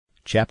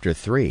Chapter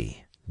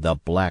 3 The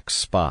Black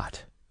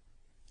Spot.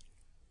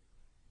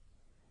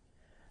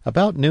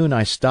 About noon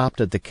I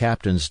stopped at the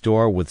captain's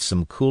door with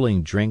some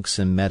cooling drinks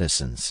and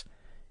medicines.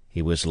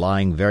 He was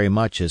lying very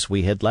much as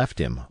we had left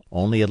him,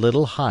 only a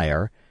little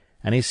higher,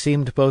 and he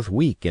seemed both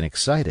weak and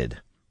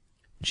excited.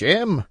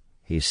 "Jim,"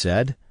 he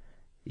said,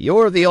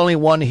 "you're the only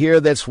one here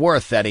that's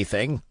worth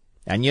anything,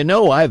 and you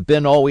know I've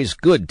been always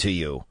good to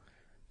you.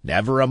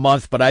 Never a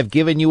month but I've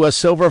given you a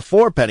silver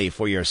fourpenny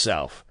for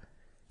yourself.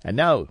 And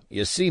now,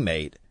 you see,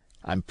 mate,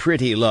 I'm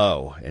pretty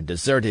low and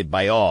deserted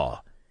by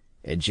all.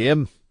 And,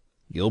 Jim,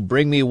 you'll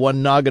bring me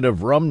one noggin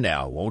of rum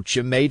now, won't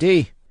you,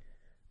 matey?"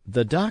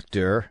 "The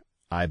doctor—"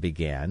 I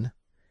began,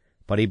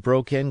 but he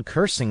broke in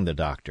cursing the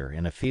doctor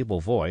in a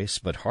feeble voice,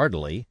 but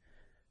heartily.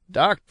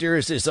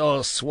 "Doctors is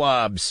all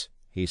swabs,"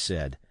 he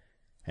said.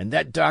 "And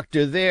that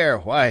doctor there,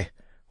 why,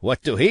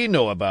 what do he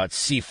know about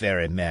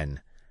seafaring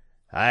men?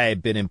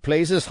 I've been in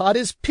places hot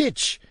as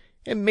pitch,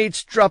 and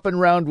mates dropping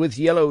round with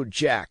Yellow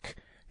Jack,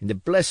 in the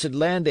blessed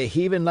land a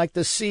heaving like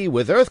the sea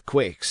with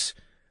earthquakes.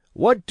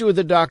 What do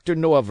the doctor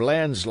know of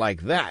lands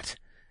like that?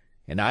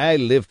 And I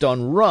lived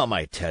on rum,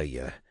 I tell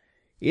you.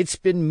 It's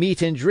been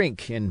meat and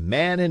drink, and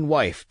man and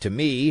wife, to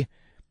me.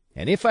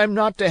 And if I'm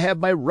not to have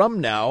my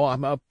rum now,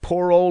 I'm a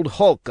poor old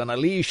hulk on a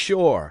lee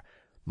shore.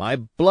 My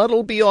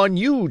blood'll be on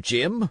you,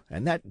 Jim,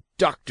 and that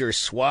doctor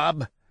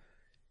swab."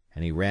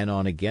 And he ran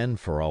on again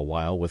for a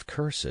while with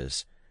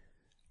curses.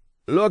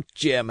 "Look,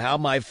 Jim, how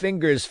my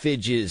fingers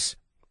fidges,"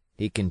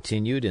 he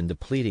continued in the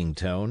pleading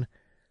tone.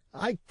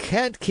 "I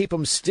can't keep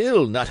 'em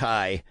still, not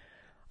I.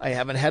 I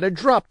haven't had a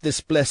drop this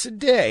blessed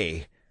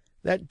day.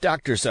 That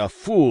doctor's a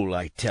fool,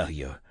 I tell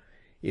you.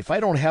 If I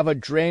don't have a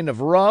drain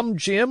of rum,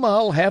 Jim,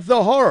 I'll have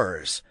the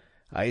horrors.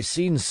 I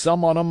seen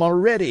some on 'em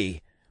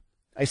already.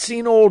 I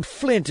seen old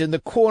Flint in the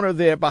corner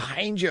there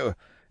behind you.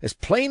 As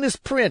plain as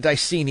print I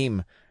seen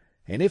him.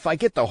 And if I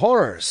get the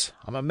horrors,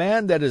 I'm a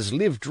man that has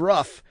lived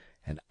rough,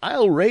 and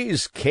I'll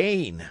raise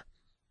Cain.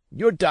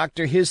 Your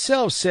doctor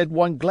hisself said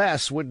one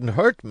glass wouldn't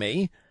hurt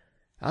me.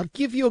 I'll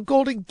give you a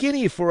golden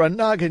guinea for a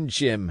noggin,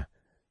 Jim."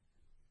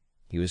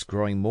 He was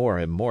growing more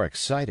and more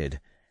excited,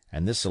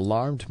 and this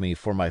alarmed me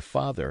for my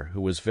father, who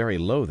was very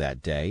low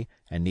that day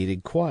and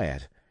needed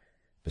quiet.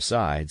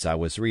 Besides, I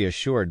was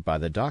reassured by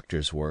the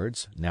doctor's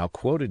words, now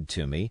quoted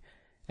to me,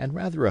 and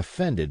rather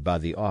offended by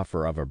the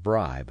offer of a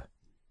bribe.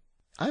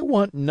 "I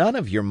want none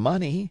of your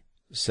money,"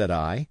 said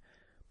I,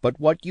 "but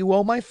what you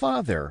owe my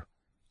father.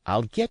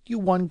 I'll get you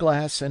one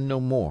glass and no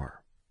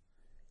more."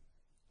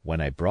 When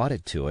I brought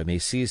it to him, he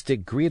seized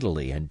it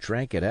greedily and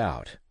drank it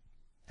out.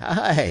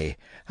 "Aye,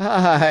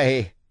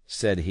 aye,"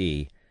 said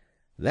he,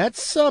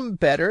 "that's some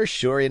better,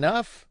 sure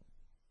enough.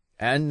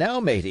 And now,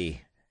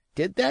 matey,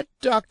 did that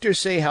doctor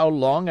say how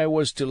long I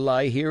was to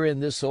lie here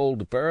in this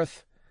old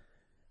berth?"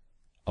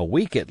 "A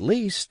week at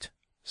least,"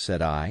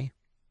 said I.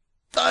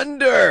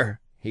 "Thunder!"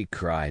 he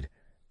cried.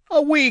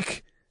 "A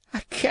week!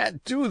 I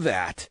can't do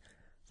that.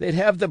 They'd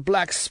have the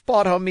black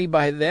spot on me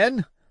by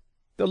then.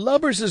 The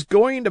lubbers is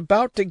going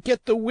about to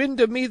get the wind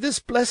of me this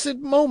blessed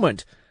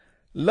moment.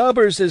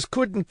 Lubbers as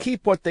couldn't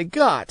keep what they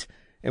got,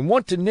 and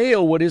want to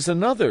nail what is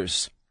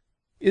another's.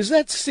 Is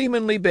that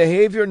seamanly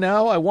behaviour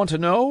now, I want to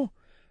know?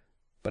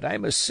 But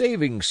I'm a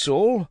saving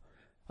soul.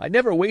 I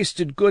never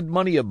wasted good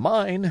money of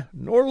mine,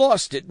 nor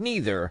lost it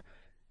neither,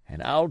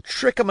 and I'll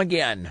trick 'em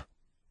again.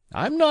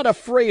 I'm not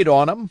afraid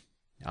on 'em.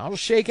 I'll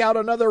shake out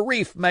another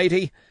reef,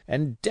 matey,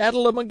 and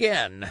daddle 'em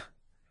again."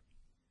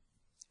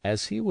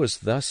 As he was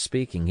thus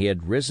speaking, he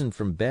had risen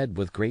from bed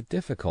with great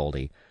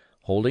difficulty,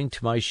 holding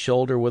to my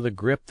shoulder with a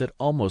grip that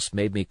almost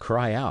made me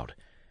cry out,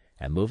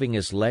 and moving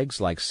his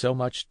legs like so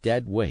much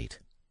dead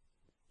weight.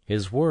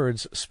 His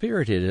words,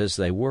 spirited as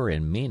they were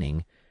in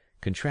meaning,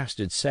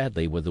 contrasted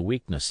sadly with the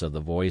weakness of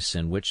the voice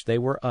in which they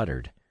were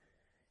uttered.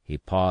 He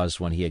paused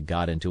when he had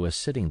got into a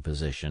sitting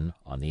position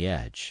on the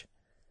edge.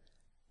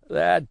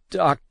 "That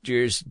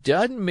doctor's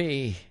done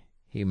me,"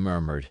 he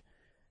murmured.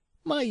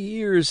 "My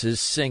ears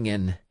is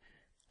singing.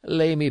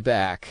 Lay me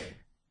back."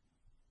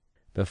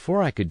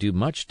 Before I could do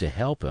much to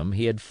help him,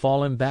 he had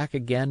fallen back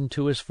again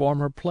to his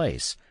former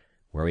place,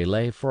 where he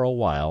lay for a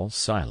while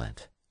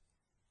silent.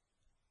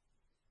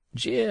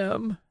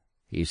 "Jim,"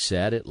 he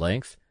said at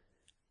length,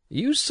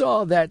 "you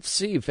saw that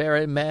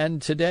seafaring man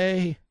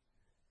to-day?"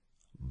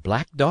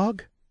 "Black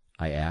Dog?"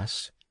 I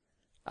asked.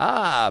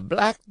 "Ah,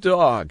 Black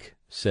Dog,"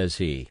 says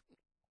he.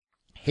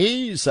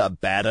 "He's a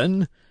bad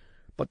un,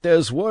 but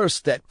there's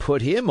worse that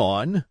put him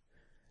on.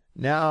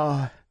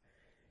 Now,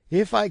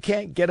 if I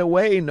can't get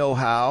away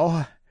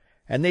nohow,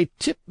 and they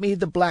tip me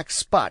the black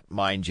spot,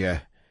 mind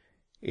you,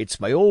 it's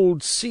my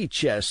old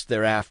sea-chest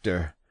they're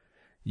after.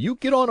 You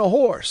get on a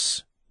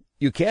horse.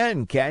 You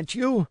can, can't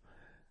you?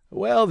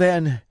 Well,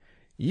 then,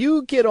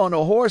 you get on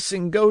a horse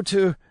and go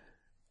to—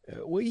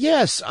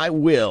 yes, I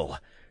will,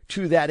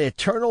 to that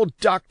eternal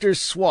Dr.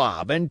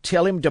 Swab, and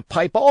tell him to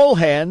pipe all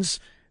hands,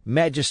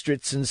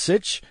 magistrates and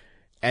sich,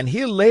 and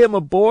he'll lay 'em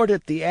aboard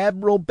at the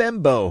Admiral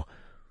Benbow.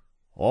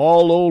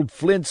 All old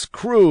Flint's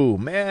crew,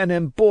 man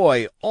and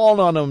boy, all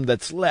on 'em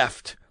that's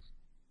left.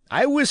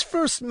 I was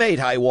first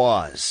mate, I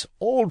was,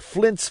 old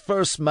Flint's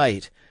first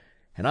mate,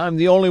 and I'm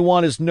the only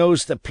one as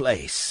knows the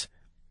place.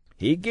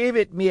 He gave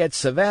it me at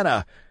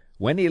Savannah,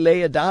 when he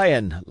lay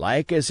a-dyin',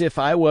 like as if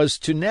I was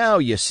to now,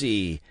 you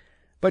see.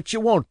 But you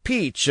won't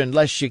peach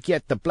unless you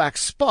get the black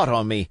spot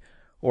on me,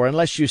 or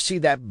unless you see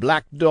that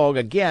black dog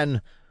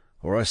again,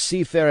 or a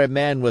seafaring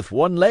man with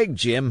one leg,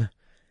 Jim.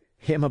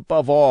 Him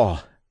above all."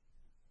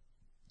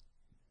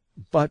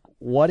 "But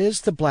what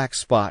is the black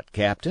spot,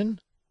 Captain?"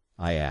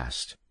 I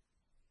asked.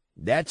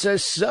 "That's a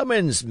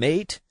summons,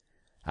 mate.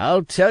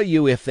 I'll tell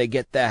you if they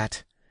get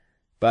that.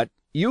 But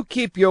you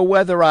keep your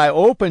weather eye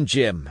open,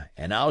 Jim,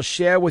 and I'll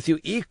share with you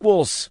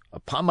equals,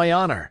 upon my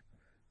honor."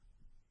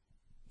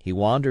 He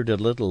wandered a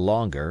little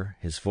longer,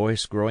 his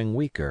voice growing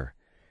weaker,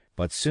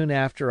 but soon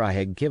after I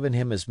had given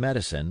him his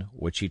medicine,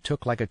 which he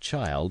took like a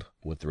child,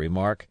 with the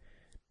remark,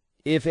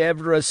 "If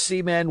ever a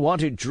seaman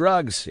wanted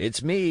drugs,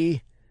 it's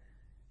me,"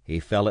 he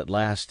fell at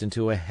last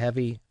into a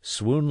heavy,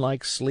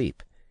 swoon-like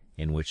sleep,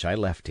 in which I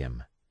left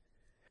him.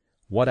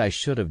 What I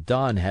should have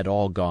done had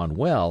all gone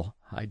well,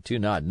 I do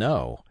not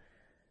know.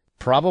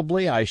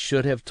 Probably I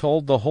should have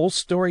told the whole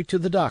story to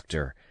the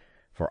doctor,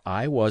 for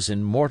I was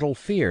in mortal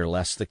fear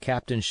lest the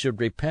captain should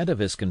repent of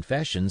his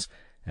confessions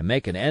and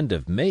make an end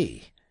of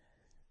me.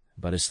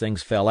 But as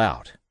things fell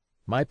out,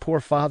 my poor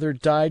father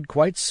died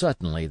quite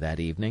suddenly that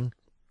evening,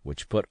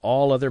 which put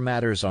all other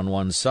matters on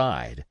one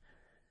side.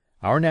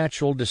 Our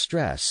natural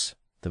distress,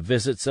 the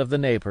visits of the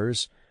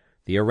neighbors,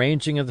 the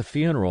arranging of the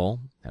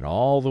funeral, and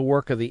all the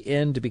work of the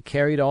inn to be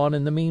carried on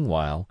in the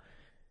meanwhile,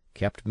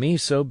 kept me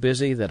so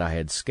busy that I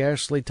had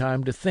scarcely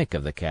time to think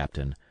of the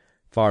captain,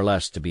 far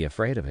less to be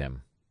afraid of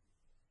him.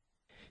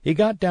 He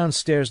got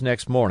downstairs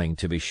next morning,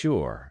 to be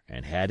sure,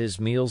 and had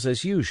his meals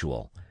as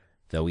usual,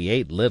 though he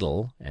ate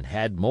little, and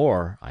had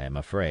more, I am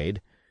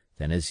afraid,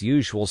 than his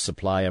usual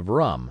supply of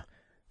rum,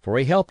 for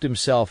he helped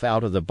himself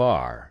out of the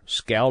bar,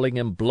 scowling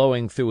and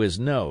blowing through his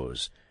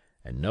nose,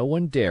 and no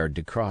one dared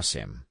to cross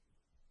him.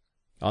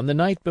 On the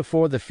night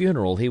before the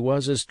funeral he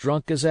was as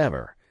drunk as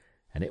ever,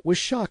 and it was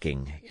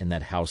shocking, in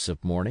that house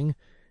of mourning,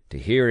 to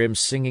hear him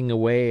singing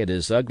away at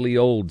his ugly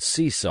old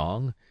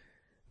sea-song.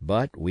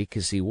 But, weak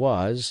as he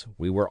was,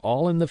 we were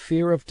all in the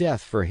fear of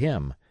death for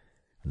him,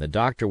 and the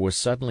doctor was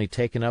suddenly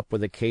taken up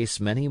with a case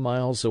many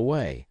miles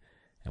away,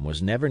 and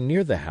was never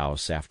near the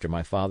house after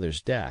my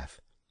father's death.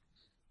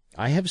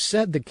 I have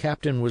said the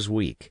captain was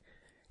weak,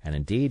 and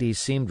indeed he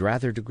seemed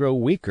rather to grow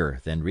weaker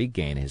than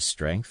regain his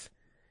strength.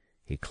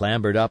 He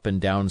clambered up and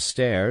down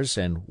stairs,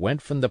 and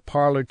went from the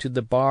parlor to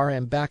the bar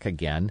and back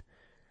again,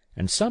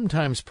 and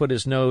sometimes put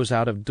his nose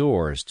out of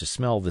doors to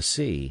smell the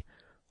sea,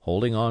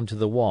 holding on to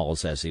the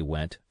walls as he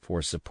went,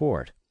 for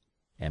support,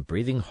 and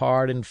breathing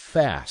hard and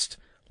fast,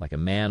 like a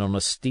man on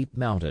a steep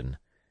mountain.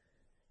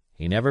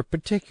 He never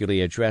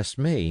particularly addressed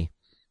me,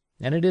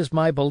 and it is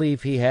my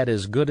belief he had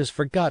as good as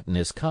forgotten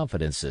his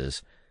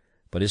confidences,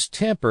 but his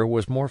temper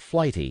was more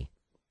flighty,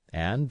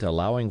 and,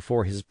 allowing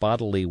for his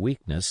bodily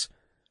weakness,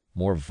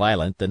 more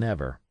violent than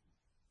ever.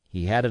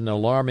 He had an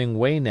alarming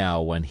way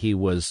now when he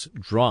was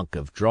drunk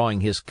of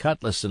drawing his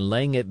cutlass and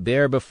laying it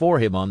bare before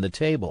him on the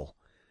table.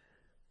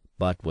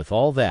 But with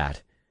all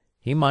that,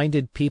 he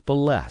minded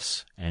people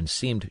less, and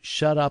seemed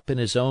shut up in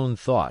his own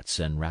thoughts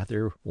and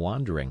rather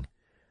wandering.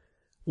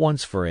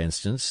 Once, for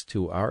instance,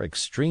 to our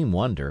extreme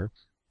wonder,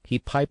 he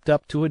piped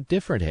up to a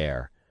different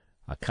air,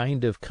 a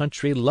kind of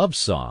country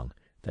love-song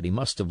that he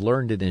must have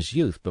learned in his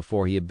youth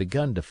before he had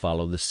begun to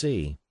follow the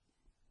sea.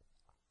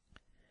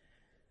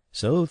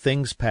 So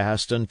things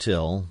passed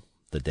until,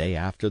 the day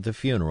after the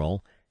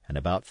funeral, and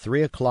about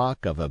 3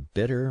 o'clock of a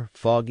bitter,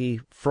 foggy,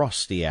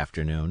 frosty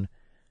afternoon,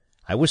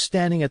 I was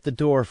standing at the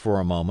door for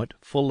a moment,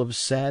 full of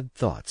sad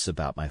thoughts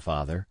about my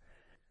father,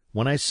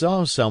 when I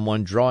saw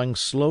someone drawing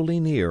slowly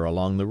near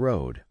along the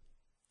road.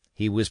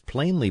 He was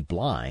plainly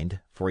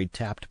blind, for he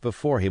tapped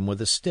before him with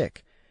a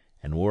stick,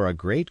 and wore a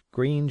great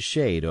green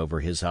shade over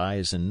his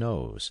eyes and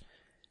nose,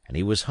 and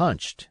he was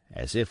hunched,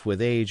 as if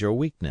with age or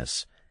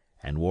weakness,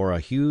 and wore a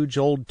huge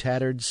old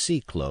tattered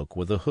sea-cloak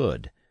with a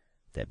hood,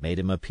 that made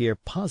him appear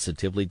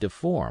positively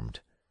deformed.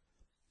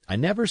 I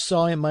never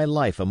saw in my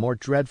life a more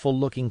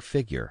dreadful-looking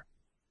figure.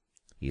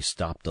 He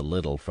stopped a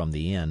little from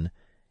the inn,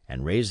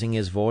 and raising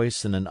his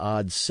voice in an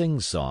odd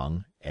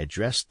sing-song,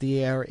 addressed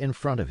the air in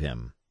front of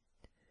him.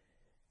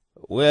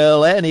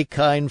 "Will any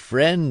kind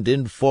friend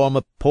inform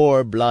a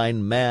poor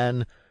blind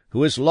man,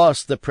 who has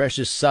lost the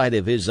precious sight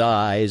of his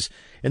eyes,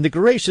 in the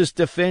gracious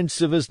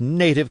defence of his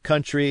native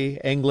country,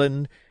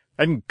 England,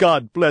 and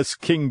God bless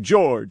King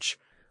George,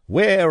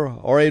 where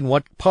or in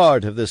what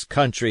part of this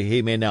country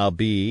he may now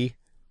be?"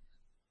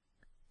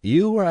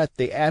 "You are at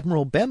the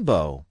Admiral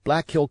Benbow,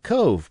 Black Hill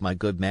Cove, my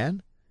good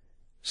man,"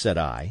 said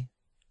I.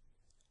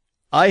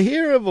 "I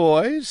hear a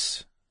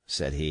voice,"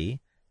 said he,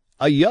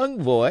 "a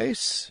young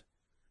voice.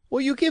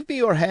 Will you give me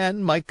your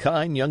hand, my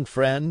kind young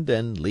friend,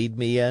 and lead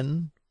me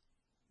in?"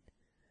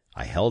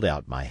 I held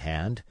out my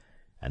hand,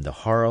 and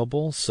the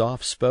horrible,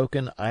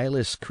 soft-spoken,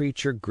 eyeless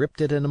creature gripped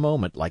it in a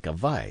moment like a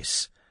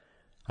vice.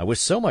 I was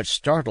so much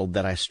startled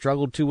that I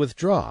struggled to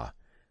withdraw,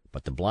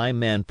 but the blind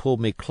man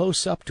pulled me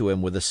close up to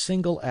him with a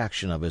single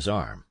action of his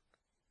arm.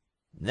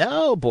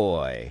 "Now,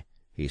 boy,"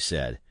 he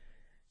said,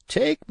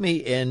 "take me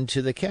in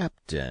to the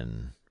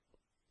captain."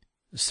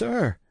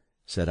 "Sir,"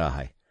 said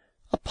I,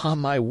 "upon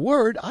my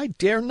word I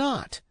dare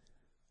not."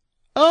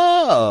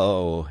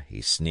 "Oh,"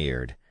 he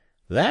sneered,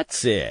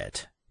 "that's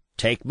it.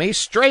 Take me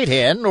straight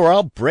in, or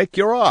I'll break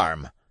your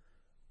arm."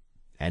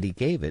 And he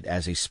gave it,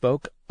 as he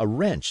spoke, a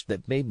wrench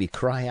that made me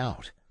cry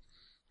out.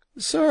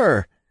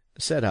 "Sir,"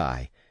 said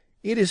I,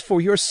 "it is for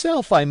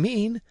yourself I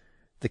mean.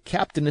 The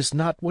captain is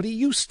not what he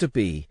used to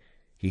be.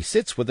 He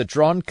sits with a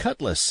drawn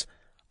cutlass.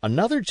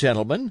 Another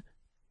gentleman—"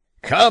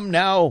 "Come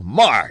now,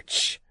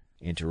 march!"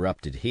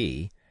 interrupted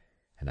he,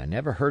 and I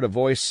never heard a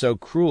voice so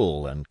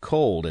cruel and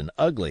cold and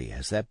ugly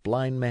as that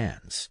blind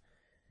man's.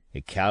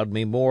 It cowed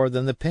me more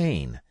than the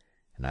pain,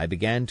 and I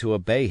began to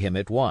obey him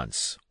at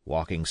once,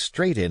 walking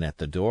straight in at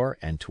the door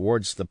and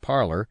towards the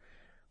parlor,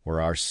 where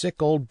our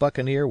sick old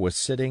buccaneer was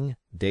sitting,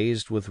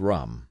 dazed with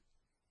rum.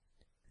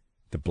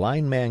 The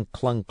blind man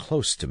clung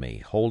close to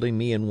me, holding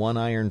me in one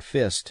iron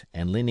fist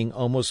and leaning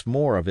almost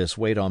more of his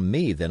weight on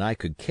me than I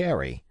could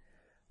carry.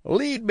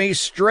 "Lead me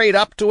straight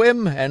up to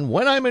him, and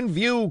when I'm in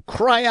view,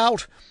 cry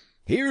out,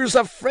 'Here's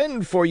a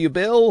friend for you,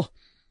 Bill!'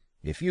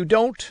 If you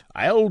don't,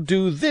 I'll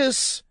do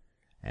this,"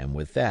 and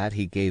with that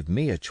he gave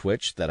me a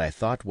twitch that I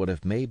thought would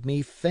have made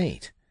me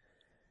faint.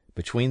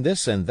 Between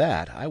this and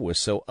that I was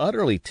so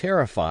utterly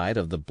terrified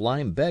of the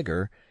blind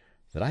beggar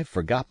that I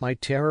forgot my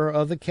terror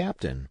of the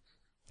captain,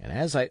 and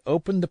as I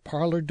opened the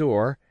parlor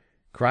door,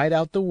 cried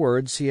out the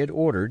words he had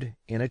ordered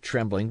in a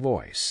trembling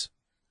voice.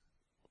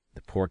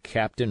 The poor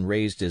captain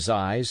raised his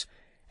eyes,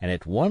 and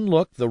at one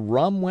look the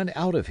rum went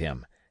out of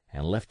him,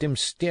 and left him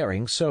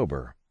staring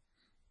sober.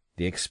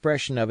 The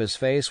expression of his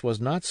face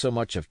was not so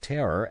much of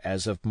terror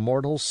as of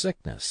mortal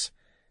sickness.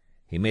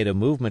 He made a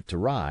movement to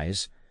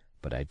rise,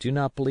 but I do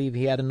not believe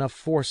he had enough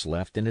force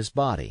left in his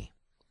body.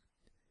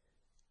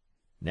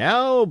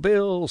 "Now,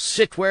 Bill,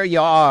 sit where you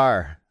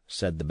are,"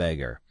 said the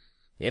beggar.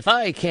 "If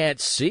I can't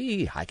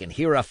see, I can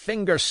hear a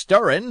finger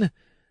stirring.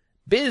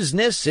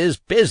 Business is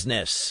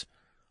business.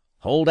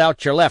 Hold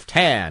out your left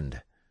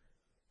hand.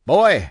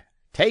 Boy,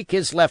 take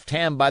his left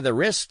hand by the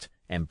wrist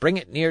and bring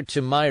it near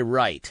to my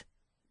right."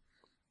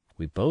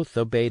 We both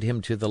obeyed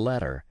him to the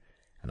letter,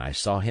 and I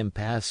saw him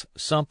pass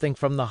something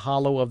from the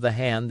hollow of the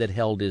hand that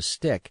held his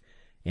stick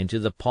into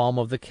the palm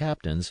of the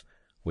captain's,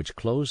 which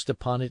closed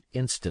upon it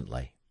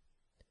instantly.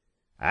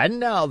 "And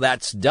now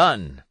that's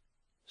done,"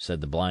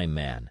 said the blind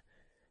man,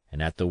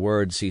 and at the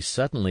words he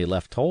suddenly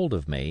left hold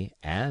of me,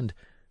 and,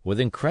 with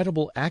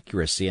incredible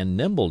accuracy and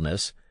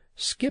nimbleness,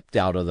 skipped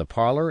out of the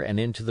parlor and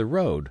into the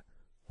road,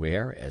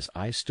 where, as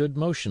I stood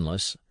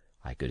motionless,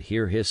 I could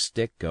hear his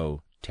stick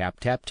go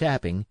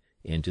tap-tap-tapping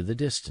into the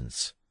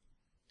distance.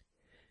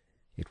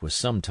 It was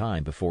some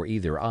time before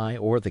either I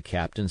or the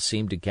captain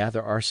seemed to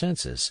gather our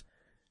senses,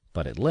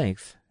 but at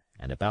length,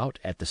 and about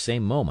at the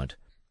same moment,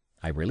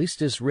 I released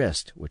his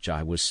wrist, which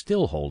I was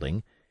still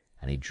holding,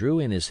 and he drew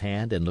in his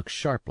hand and looked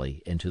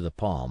sharply into the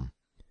palm.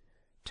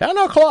 10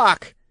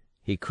 o'clock,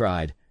 he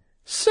cried.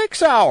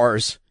 6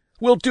 hours!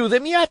 We'll do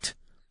them yet!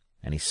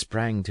 And he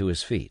sprang to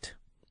his feet.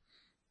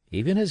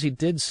 Even as he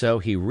did so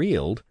he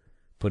reeled,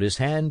 put his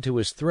hand to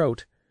his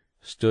throat,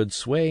 stood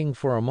swaying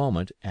for a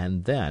moment,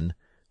 and then,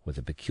 with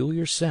a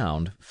peculiar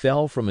sound,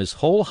 fell from his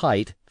whole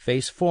height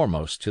face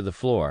foremost to the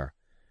floor.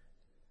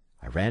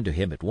 I ran to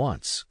him at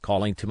once,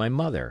 calling to my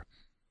mother,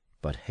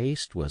 but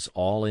haste was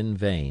all in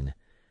vain.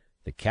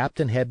 The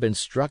captain had been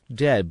struck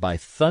dead by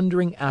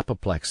thundering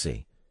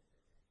apoplexy.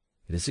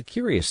 It is a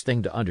curious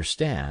thing to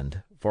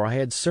understand, for I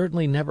had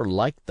certainly never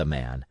liked the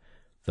man,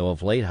 though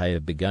of late I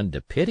had begun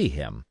to pity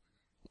him,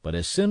 but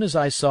as soon as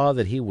I saw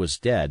that he was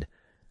dead,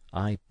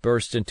 I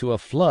burst into a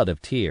flood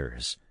of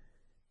tears.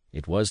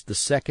 It was the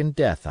second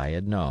death I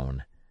had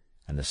known,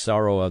 and the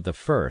sorrow of the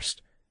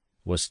first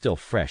was still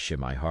fresh in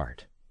my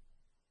heart.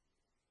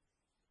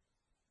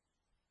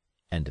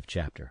 End of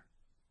chapter.